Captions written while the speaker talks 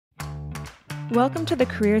Welcome to the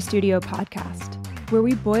Career Studio podcast, where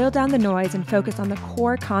we boil down the noise and focus on the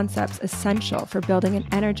core concepts essential for building an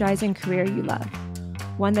energizing career you love,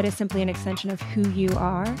 one that is simply an extension of who you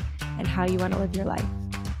are and how you want to live your life.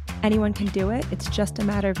 Anyone can do it. It's just a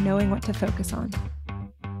matter of knowing what to focus on.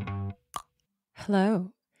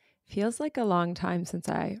 Hello. Feels like a long time since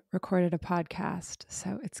I recorded a podcast,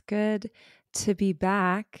 so it's good to be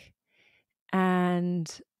back. And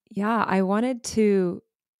yeah, I wanted to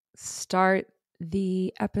start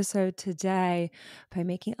the episode today by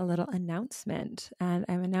making a little announcement. And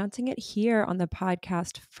I'm announcing it here on the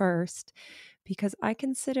podcast first because I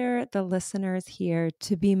consider the listeners here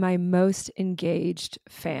to be my most engaged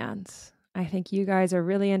fans. I think you guys are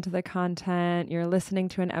really into the content. You're listening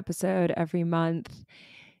to an episode every month.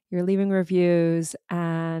 You're leaving reviews,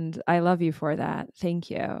 and I love you for that. Thank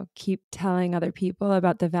you. Keep telling other people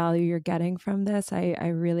about the value you're getting from this. I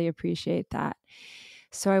really appreciate that.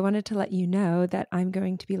 So I wanted to let you know that I'm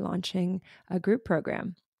going to be launching a group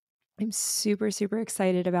program. I'm super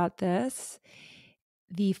excited about this.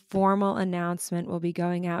 The formal announcement will be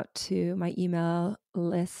going out to my email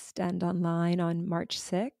list and online on March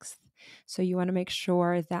 6th. So you want to make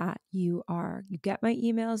sure that you get my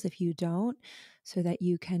emails if you don't, so that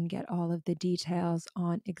you can get all of the details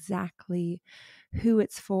on exactly who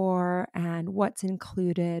it's for and what's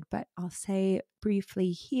included. But I'll say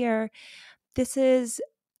briefly here, this is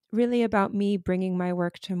really about me bringing my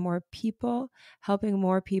work to more people, helping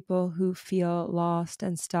more people who feel lost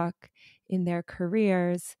and stuck in their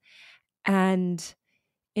careers. And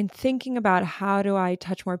in thinking about how do I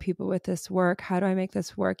touch more people with this work, how do I make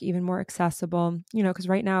this work even more accessible? Because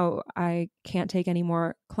right now I can't take any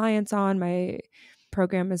more clients on. My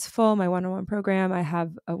program is full, my one-on-one program. I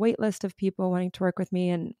have a wait list of people wanting to work with me,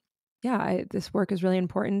 and this work is really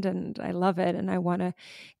important and I love it and I want to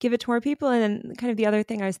give it to more people. And then kind of the other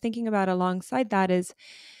thing I was thinking about alongside that is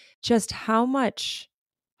just how much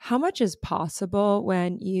is possible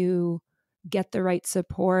when you get the right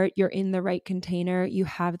support, you're in the right container, you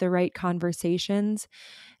have the right conversations.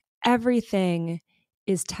 Everything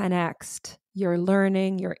is 10x'd. Your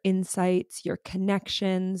learning, your insights, your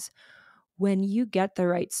connections when you get the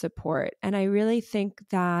right support. And I really think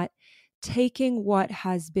that taking what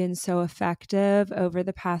has been so effective over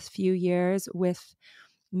the past few years with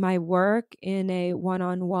my work in a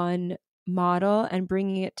one-on-one model and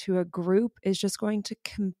bringing it to a group is just going to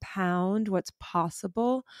compound what's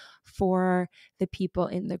possible for the people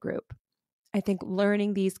in the group. I think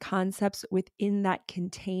learning these concepts within that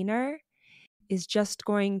container is just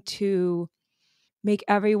going to make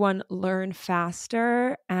everyone learn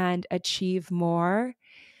faster and achieve more,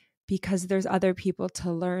 because there's other people to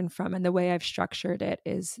learn from. And the way I've structured it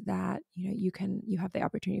is that, you have the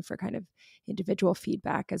opportunity for kind of individual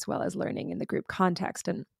feedback as well as learning in the group context.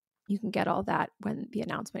 And you can get all that when the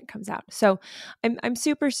announcement comes out. So I'm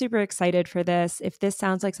super excited for this. If this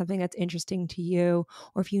sounds like something that's interesting to you,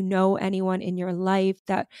 or if you know anyone in your life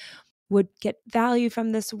that would get value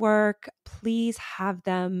from this work, please have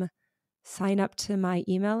them sign up to my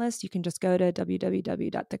email list. You can just go to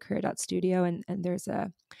www.thecareer.studio and there's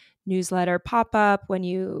a newsletter pop up when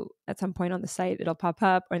you, at some point on the site, it'll pop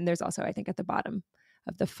up. And there's also, I think at the bottom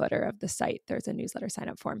of the footer of the site, there's a newsletter sign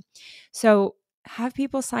up form. So have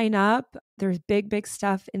people sign up. There's big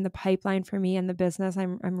stuff in the pipeline for me and the business.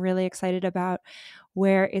 I'm really excited about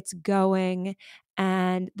where it's going.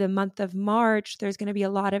 And the month of March, there's going to be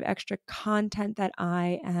a lot of extra content that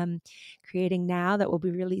I am creating now that will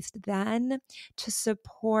be released then to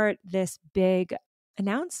support this big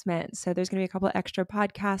announcement. So there's going to be a couple of extra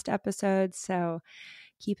podcast episodes. So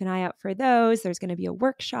keep an eye out for those. There's going to be a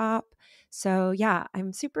workshop. So yeah,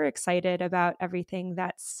 I'm super excited about everything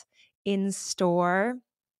that's in store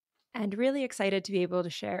and really excited to be able to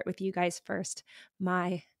share it with you guys first,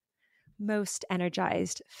 my most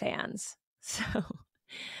energized fans. So,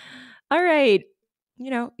 all right.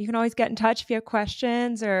 You can always get in touch if you have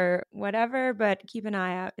questions or whatever, but keep an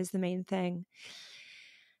eye out is the main thing.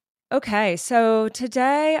 Okay, so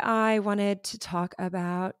today I wanted to talk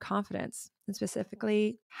about confidence and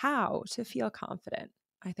specifically how to feel confident.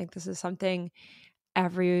 I think this is something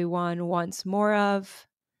everyone wants more of,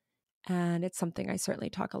 and it's something I certainly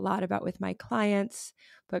talk a lot about with my clients,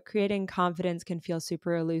 but creating confidence can feel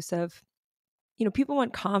super elusive. People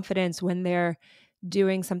want confidence when they're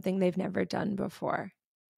doing something they've never done before,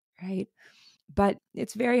 right? But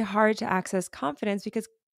it's very hard to access confidence because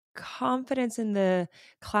confidence in the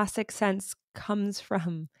classic sense comes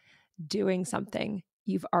from doing something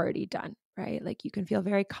you've already done, right? Like you can feel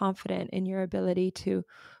very confident in your ability to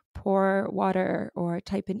pour water or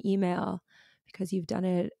type an email because you've done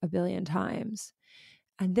it a billion times.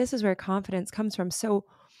 And this is where confidence comes from. So,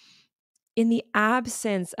 in the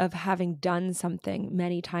absence of having done something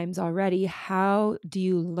many times already, how do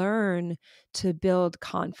you learn to build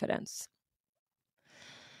confidence?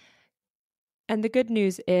 And the good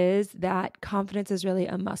news is that confidence is really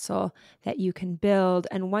a muscle that you can build.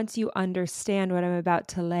 And once you understand what I'm about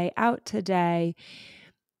to lay out today,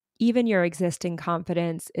 even your existing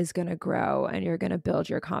confidence is going to grow and you're going to build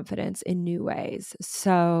your confidence in new ways.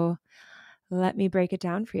 So let me break it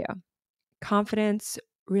down for you. Confidence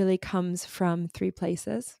really comes from three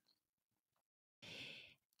places,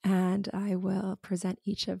 and I will present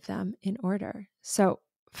each of them in order. So,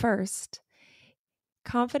 first,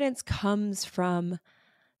 confidence comes from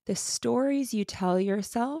the stories you tell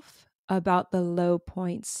yourself about the low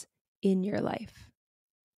points in your life,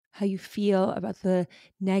 how you feel about the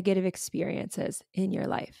negative experiences in your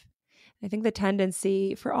life. I think the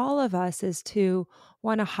tendency for all of us is to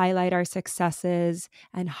want to highlight our successes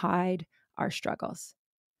and hide our struggles,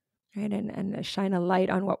 right? And shine a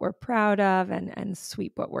light on what we're proud of and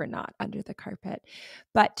sweep what we're not under the carpet.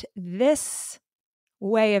 But this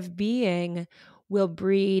way of being will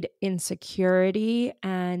breed insecurity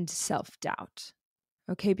and self-doubt.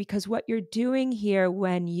 Okay, because what you're doing here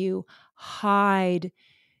when you hide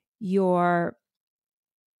your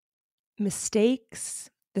mistakes,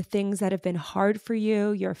 the things that have been hard for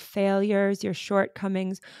you, your failures, your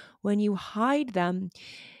shortcomings, when you hide them,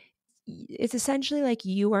 it's essentially like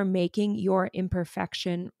you are making your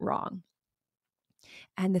imperfection wrong.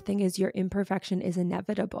 And the thing is, your imperfection is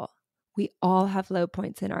inevitable. We all have low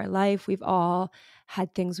points in our life. We've all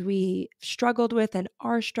had things we struggled with and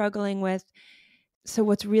are struggling with. So,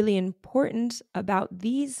 what's really important about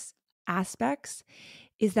these aspects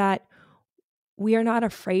is that we are not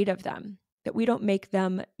afraid of them, that we don't make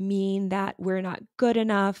them mean that we're not good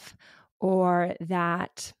enough or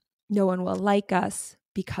that no one will like us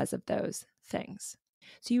because of those things.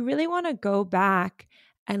 So, you really want to go back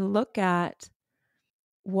and look at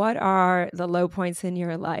what are the low points in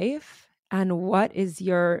your life and what is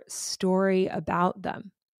your story about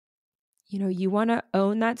them. You know, you want to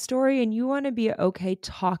own that story and you want to be okay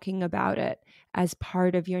talking about it as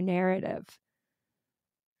part of your narrative,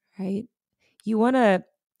 right? You want to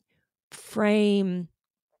frame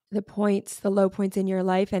the points, the low points in your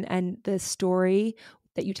life and the story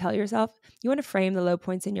that you tell yourself. You want to frame the low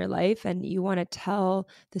points in your life and you want to tell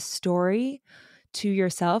the story to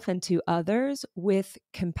yourself and to others with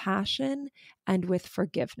compassion and with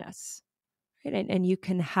forgiveness. Right? And you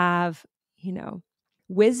can have,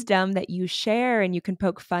 wisdom that you share and you can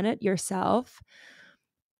poke fun at yourself,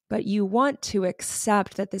 but you want to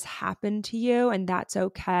accept that this happened to you and that's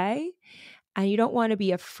okay. And you don't want to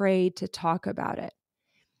be afraid to talk about it.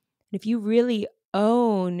 If you really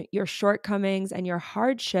own your shortcomings and your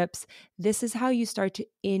hardships, this is how you start to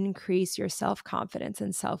increase your self-confidence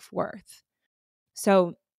and self-worth.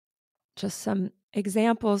 So, just some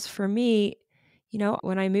examples for me,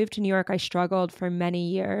 when I moved to New York, I struggled for many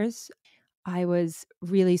years. I was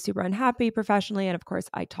really super unhappy professionally. And of course,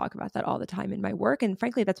 I talk about that all the time in my work. And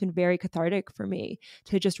frankly, that's been very cathartic for me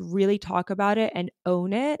to just really talk about it and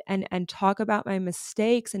own it and talk about my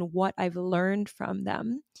mistakes and what I've learned from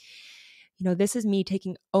them. This is me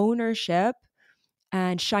taking ownership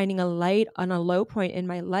and shining a light on a low point in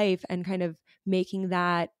my life and kind of making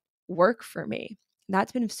that work for me.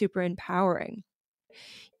 That's been super empowering.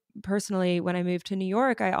 Personally, when I moved to New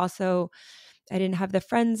York, I didn't have the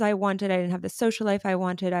friends I wanted. I didn't have the social life I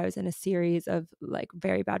wanted. I was in a series of like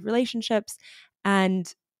very bad relationships.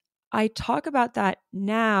 And I talk about that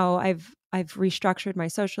now. I've restructured my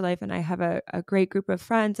social life and I have a great group of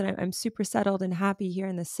friends and I'm super settled and happy here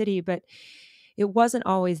in the city, but it wasn't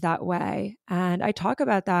always that way. And I talk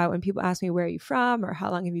about that when people ask me, where are you from? Or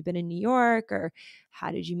how long have you been in New York? Or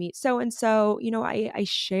how did you meet so-and-so? I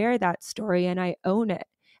share that story and I own it.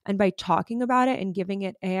 And by talking about it and giving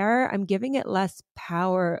it air, I'm giving it less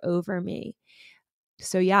power over me.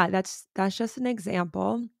 So yeah, that's just an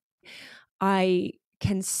example. I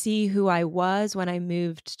can see who I was when I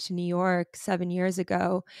moved to New York 7 years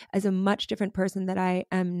ago as a much different person that I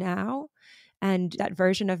am now. And that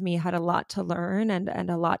version of me had a lot to learn and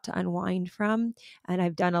a lot to unwind from. And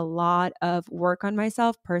I've done a lot of work on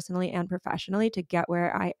myself personally and professionally to get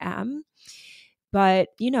where I am. But,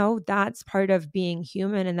 that's part of being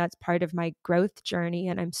human and that's part of my growth journey.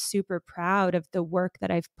 And I'm super proud of the work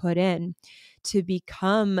that I've put in to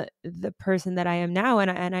become the person that I am now.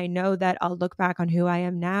 And I know that I'll look back on who I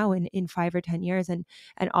am now in 5 or 10 years and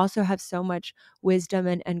also have so much wisdom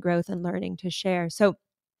and growth and learning to share. So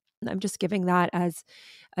I'm just giving that as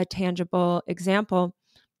a tangible example.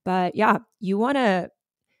 But yeah, you want to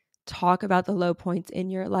talk about the low points in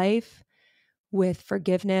your life with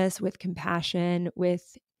forgiveness, with compassion,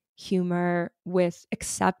 with humor, with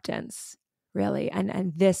acceptance, really.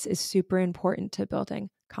 And this is super important to building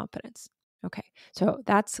confidence. Okay, so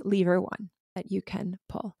that's lever one that you can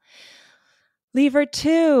pull. Lever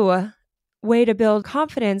two, way to build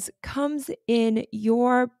confidence, comes in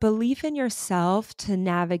your belief in yourself to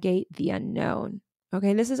navigate the unknown.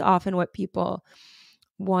 Okay, this is often what people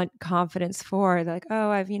want confidence for. They're like, oh,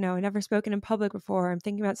 I've never spoken in public before. I'm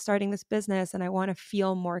thinking about starting this business and I want to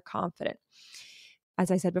feel more confident. As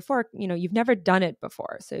I said before, you've never done it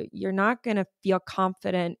before. So you're not going to feel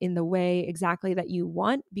confident in the way exactly that you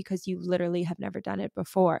want because you literally have never done it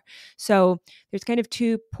before. So there's kind of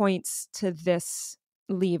 2 points to this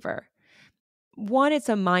lever. One, it's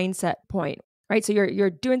a mindset point, right? So you're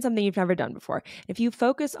doing something you've never done before. If you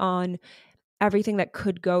focus on everything that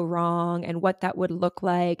could go wrong and what that would look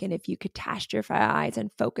like, and if you catastrophize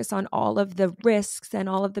and focus on all of the risks and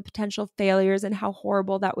all of the potential failures and how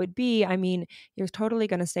horrible that would be, I mean, you're totally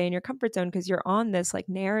going to stay in your comfort zone because you're on this like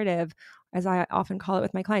narrative, as I often call it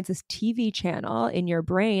with my clients, this TV channel in your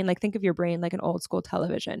brain. Like, think of your brain like an old school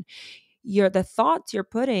television. The thoughts you're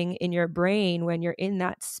putting in your brain when you're in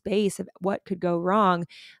that space of what could go wrong,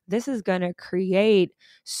 this is going to create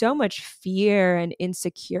so much fear and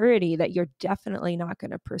insecurity that you're definitely not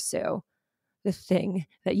going to pursue the thing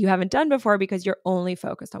that you haven't done before because you're only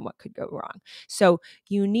focused on what could go wrong. So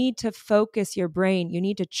you need to focus your brain. You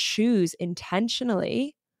need to choose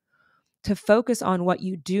intentionally to focus on what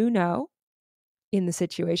you do know in the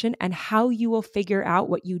situation and how you will figure out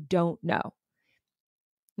what you don't know.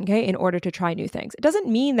 Okay, in order to try new things. It doesn't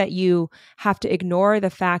mean that you have to ignore the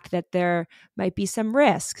fact that there might be some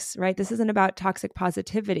risks, right? This isn't about toxic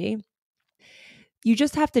positivity. You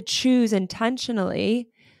just have to choose intentionally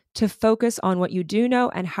to focus on what you do know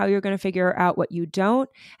and how you're going to figure out what you don't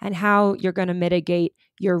and how you're going to mitigate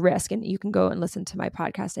your risk. And you can go and listen to my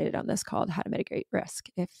podcast I did on this called How to Mitigate Risk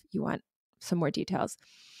if you want some more details.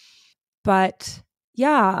 But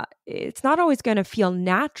yeah, it's not always going to feel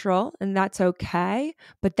natural, and that's okay.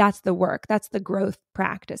 But that's the work. That's the growth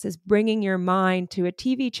practice, is bringing your mind to a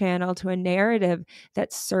TV channel, to a narrative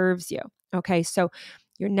that serves you. Okay, so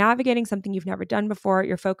you're navigating something you've never done before.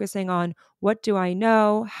 You're focusing on, what do I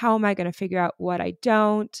know? How am I going to figure out what I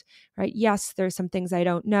don't? Right? Yes, there's some things I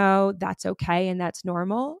don't know. That's okay, and that's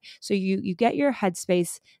normal. So you get your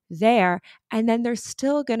headspace there, and then there's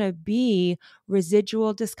still going to be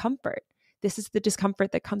residual discomfort. This is the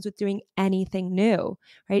discomfort that comes with doing anything new,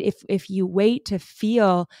 right? If you wait to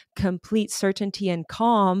feel complete certainty and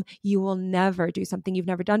calm, you will never do something you've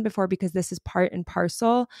never done before, because this is part and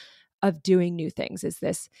parcel of doing new things, is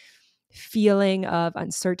this feeling of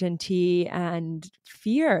uncertainty and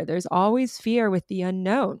fear. There's always fear with the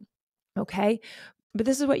unknown, okay? But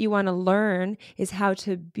this is what you want to learn, is how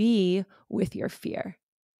to be with your fear.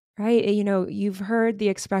 Right? You've heard the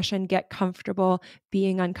expression, get comfortable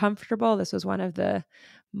being uncomfortable. This was one of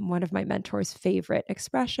my mentor's favorite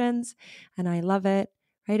expressions, and I love it.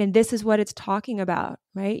 Right? And this is what it's talking about,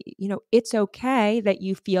 right? It's okay that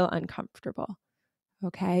you feel uncomfortable.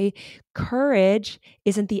 Okay. Courage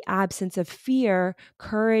isn't the absence of fear.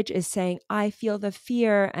 Courage is saying, I feel the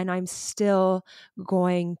fear and I'm still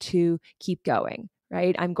going to keep going,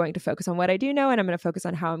 right? I'm going to focus on what I do know, and I'm going to focus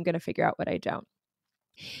on how I'm going to figure out what I don't.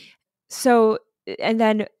 So, and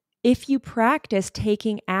then if you practice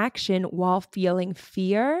taking action while feeling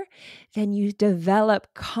fear, then you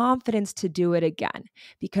develop confidence to do it again,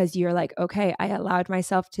 because you're like, okay, I allowed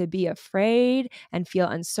myself to be afraid and feel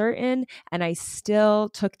uncertain, and I still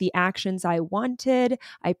took the actions I wanted.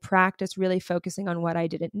 I practiced really focusing on what I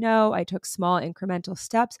didn't know. I took small incremental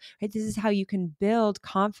steps, right? This is how you can build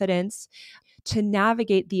confidence to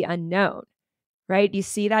navigate the unknown. Right? You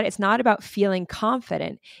see that? It's not about feeling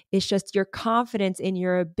confident. It's just your confidence in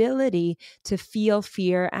your ability to feel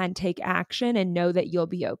fear and take action and know that you'll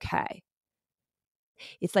be okay.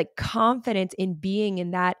 It's like confidence in being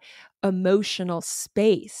in that emotional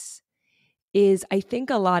space is, I think,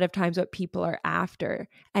 a lot of times what people are after.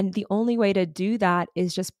 And the only way to do that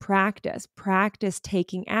is just practice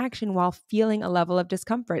taking action while feeling a level of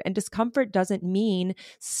discomfort. And discomfort doesn't mean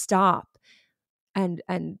stop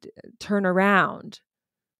and turn around.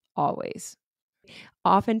 Always.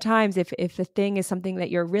 Oftentimes, if the thing is something that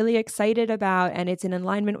you're really excited about and it's in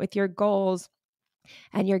alignment with your goals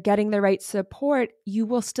and you're getting the right support, you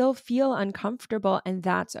will still feel uncomfortable, and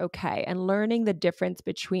that's okay. And learning the difference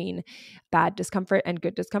between bad discomfort and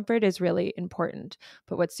good discomfort is really important.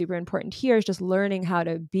 But what's super important here is just learning how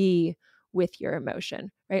to be with your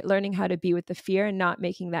emotion, right? Learning how to be with the fear and not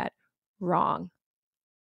making that wrong.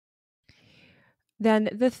 Then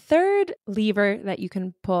the third lever that you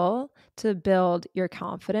can pull to build your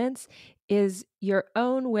confidence is your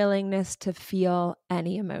own willingness to feel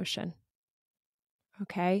any emotion.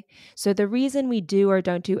 Okay. So the reason we do or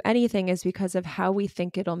don't do anything is because of how we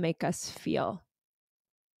think it'll make us feel.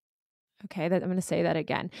 Okay. I'm going to say that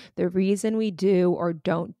again. The reason we do or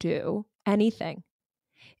don't do anything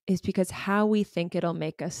is because how we think it'll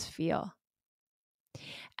make us feel.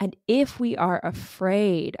 And if we are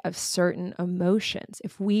afraid of certain emotions,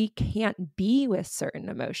 if we can't be with certain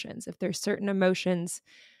emotions, if there's certain emotions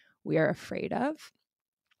we are afraid of,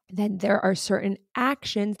 then there are certain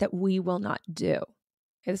actions that we will not do.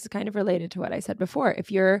 This is kind of related to what I said before. If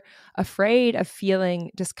you're afraid of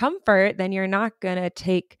feeling discomfort, then you're not going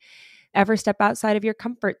to ever step outside of your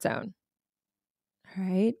comfort zone.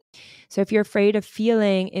 Right? So if you're afraid of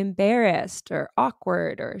feeling embarrassed or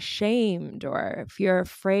awkward or ashamed, or if you're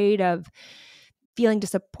afraid of feeling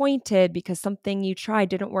disappointed because something you tried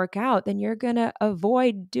didn't work out, then you're going to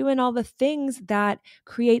avoid doing all the things that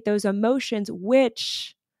create those emotions,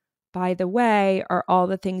 which, by the way, are all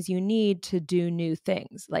the things you need to do new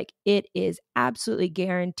things. Like, it is absolutely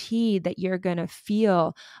guaranteed that you're going to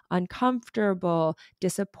feel uncomfortable,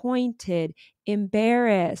 disappointed,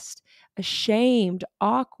 embarrassed, ashamed,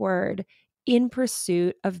 awkward in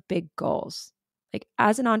pursuit of big goals. Like,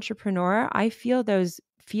 as an entrepreneur, I feel those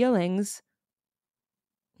feelings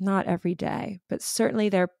not every day, but certainly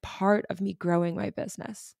they're part of me growing my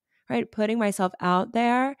business. Right? Putting myself out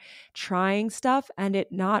there, trying stuff, and it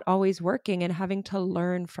not always working, and having to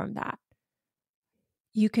learn from that.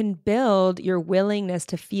 You can build your willingness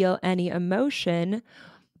to feel any emotion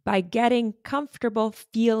by getting comfortable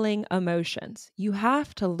feeling emotions. You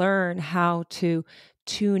have to learn how to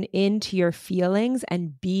tune into your feelings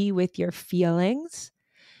and be with your feelings,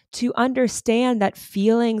 to understand that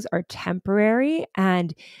feelings are temporary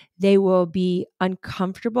and they will be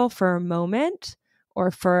uncomfortable for a moment or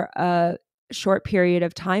for a short period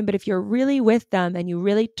of time. But if you're really with them and you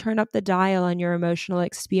really turn up the dial on your emotional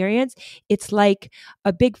experience, it's like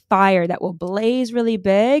a big fire that will blaze really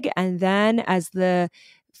big. And then as the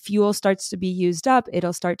fuel starts to be used up,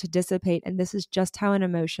 it'll start to dissipate. And this is just how an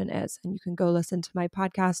emotion is. And you can go listen to my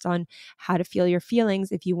podcast on how to feel your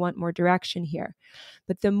feelings if you want more direction here.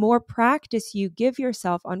 But the more practice you give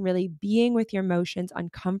yourself on really being with your emotions,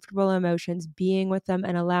 uncomfortable emotions, being with them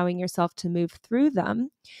and allowing yourself to move through them,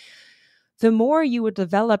 the more you would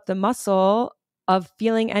develop the muscle of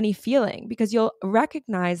feeling any feeling, because you'll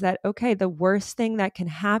recognize that, okay, the worst thing that can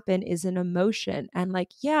happen is an emotion. And like,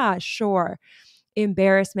 yeah, sure,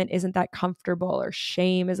 embarrassment isn't that comfortable, or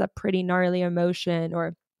shame is a pretty gnarly emotion,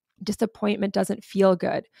 or disappointment doesn't feel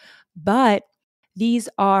good. But these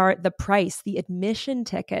are the price, the admission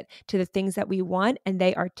ticket to the things that we want, and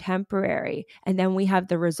they are temporary. And then we have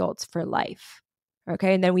the results for life.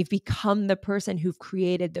 Okay. And then we've become the person who've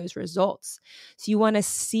created those results. So you want to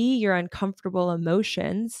see your uncomfortable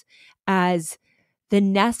emotions as the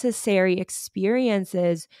necessary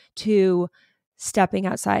experiences to stepping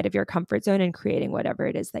outside of your comfort zone and creating whatever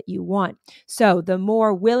it is that you want. So the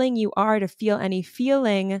more willing you are to feel any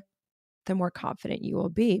feeling, the more confident you will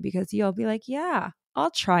be, because you'll be like, yeah,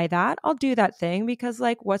 I'll try that. I'll do that thing, because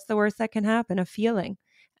like, what's the worst that can happen? A feeling.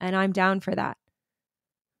 And I'm down for that.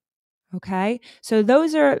 Okay. So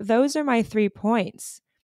those are my 3 points.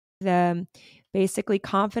 The basically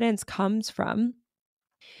confidence comes from,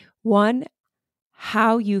 one,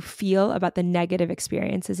 how you feel about the negative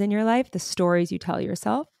experiences in your life, the stories you tell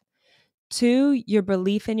yourself. 2, your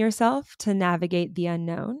belief in yourself to navigate the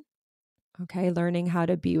unknown. Okay, learning how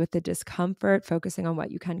to be with the discomfort, focusing on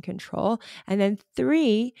what you can control. And then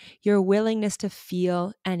 3, your willingness to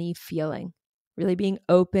feel any feeling, really being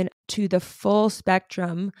open to the full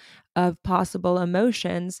spectrum of possible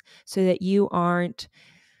emotions so that you aren't,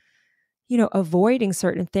 avoiding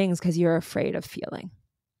certain things because you're afraid of feeling.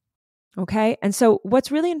 Okay. And so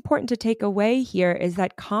what's really important to take away here is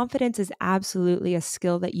that confidence is absolutely a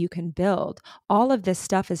skill that you can build. All of this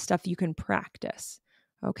stuff is stuff you can practice.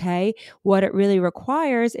 Okay. What it really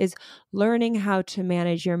requires is learning how to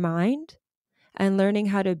manage your mind and learning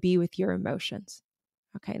how to be with your emotions.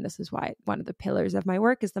 Okay. And this is why one of the pillars of my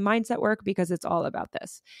work is the mindset work, because it's all about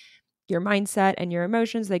this. Your mindset and your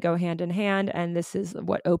emotions, they go hand in hand. And this is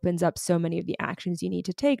what opens up so many of the actions you need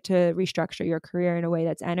to take to restructure your career in a way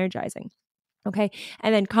that's energizing. Okay.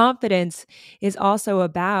 And then confidence is also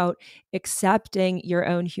about accepting your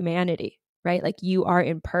own humanity, right? Like, you are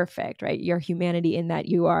imperfect, right? Your humanity in that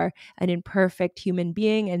you are an imperfect human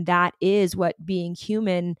being. And that is what being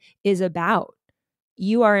human is about.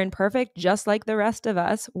 You are imperfect just like the rest of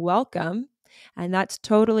us. Welcome. And that's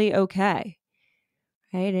totally okay.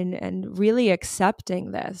 right? And really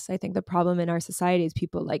accepting this. I think the problem in our society is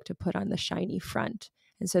people like to put on the shiny front.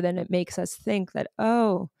 And so then it makes us think that,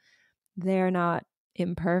 oh, they're not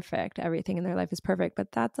imperfect. Everything in their life is perfect.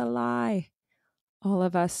 But that's a lie. All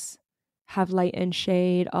of us have light and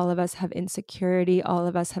shade. All of us have insecurity. All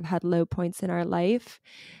of us have had low points in our life.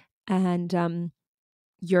 And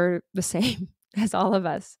you're the same as all of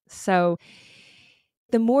us. So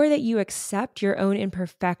the more that you accept your own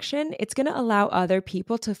imperfection, it's going to allow other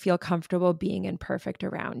people to feel comfortable being imperfect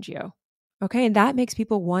around you. Okay. And that makes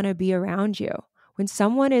people want to be around you. When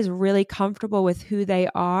someone is really comfortable with who they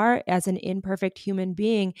are as an imperfect human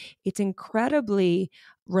being, it's incredibly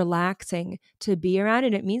relaxing to be around.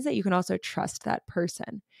 And it means that you can also trust that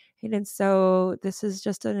person. And so this is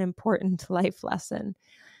just an important life lesson.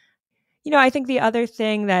 I think the other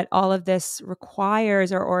thing that all of this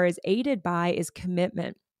requires or is aided by is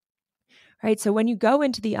commitment, right? So when you go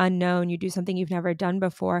into the unknown, you do something you've never done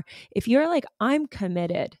before. If you're like, I'm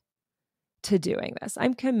committed to doing this,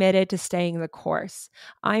 I'm committed to staying the course,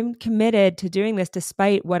 I'm committed to doing this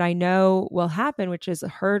despite what I know will happen, which is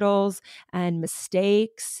hurdles and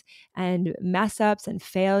mistakes and mess ups and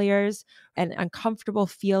failures and uncomfortable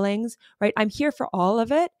feelings, right? I'm here for all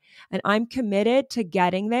of it. And I'm committed to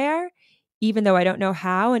getting there, even though I don't know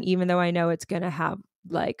how. And even though I know it's going to have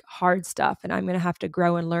like hard stuff and I'm going to have to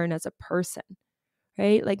grow and learn as a person.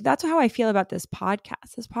 Right? Like that's how I feel about this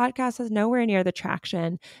podcast. This podcast is nowhere near the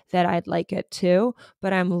traction that I'd like it to,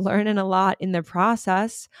 but I'm learning a lot in the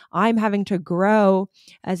process. I'm having to grow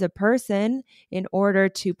as a person in order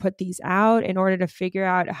to put these out, in order to figure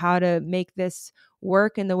out how to make this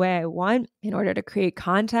work in the way I want, in order to create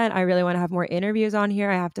content. I really want to have more interviews on here.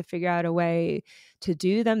 I have to figure out a way to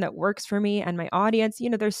do them that works for me and my audience.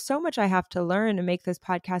 There's so much I have to learn to make this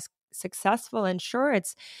podcast successful. And sure,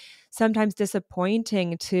 it's sometimes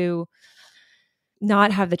disappointing to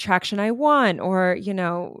not have the traction I want, or,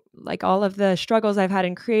 like all of the struggles I've had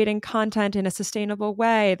in creating content in a sustainable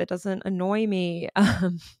way that doesn't annoy me.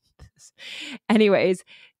 Anyways,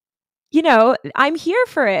 I'm here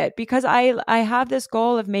for it because I have this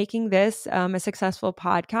goal of making this a successful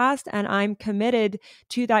podcast, and I'm committed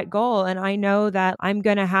to that goal. And I know that I'm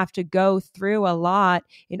going to have to go through a lot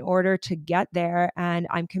in order to get there. And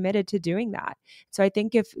I'm committed to doing that. So I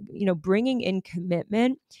think if, bringing in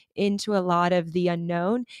commitment into a lot of the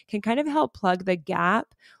unknown can kind of help plug the gap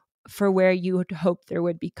for where you would hope there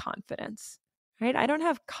would be confidence. Right? I don't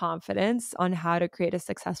have confidence on how to create a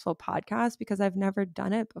successful podcast because I've never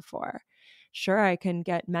done it before. Sure, I can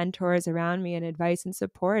get mentors around me and advice and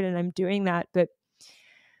support, and I'm doing that. But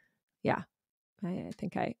yeah, I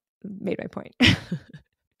think I made my point.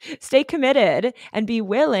 Stay committed and be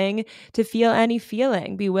willing to feel any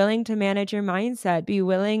feeling. Be willing to manage your mindset. Be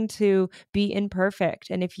willing to be imperfect.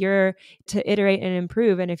 And if you're to iterate and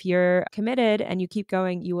improve, and if you're committed and you keep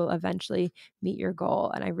going, you will eventually meet your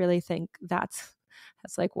goal. And I really think that's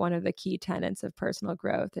like one of the key tenets of personal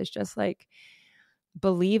growth, is just like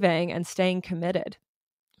believing and staying committed,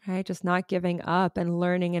 right? Just not giving up and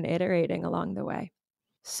learning and iterating along the way.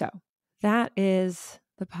 So that is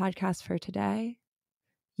the podcast for today.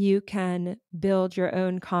 You can build your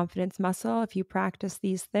own confidence muscle if you practice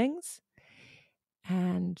these things.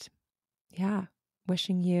 And yeah,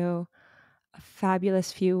 wishing you a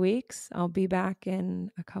fabulous few weeks. I'll be back in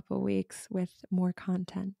a couple weeks with more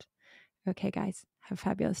content. Okay, guys, have a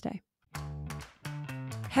fabulous day.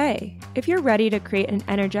 Hey, if you're ready to create an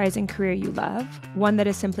energizing career you love, one that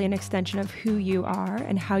is simply an extension of who you are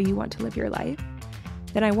and how you want to live your life,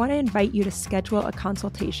 then I want to invite you to schedule a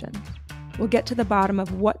consultation. We'll get to the bottom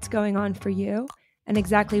of what's going on for you and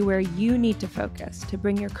exactly where you need to focus to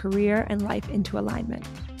bring your career and life into alignment.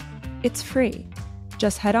 It's free.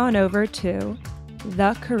 Just head on over to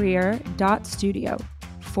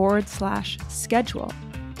thecareer.studio/schedule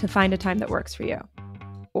to find a time that works for you.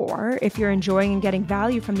 Or if you're enjoying and getting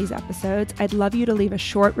value from these episodes, I'd love you to leave a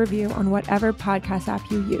short review on whatever podcast app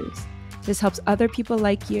you use. This helps other people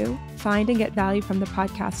like you find and get value from the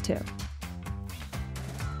podcast too.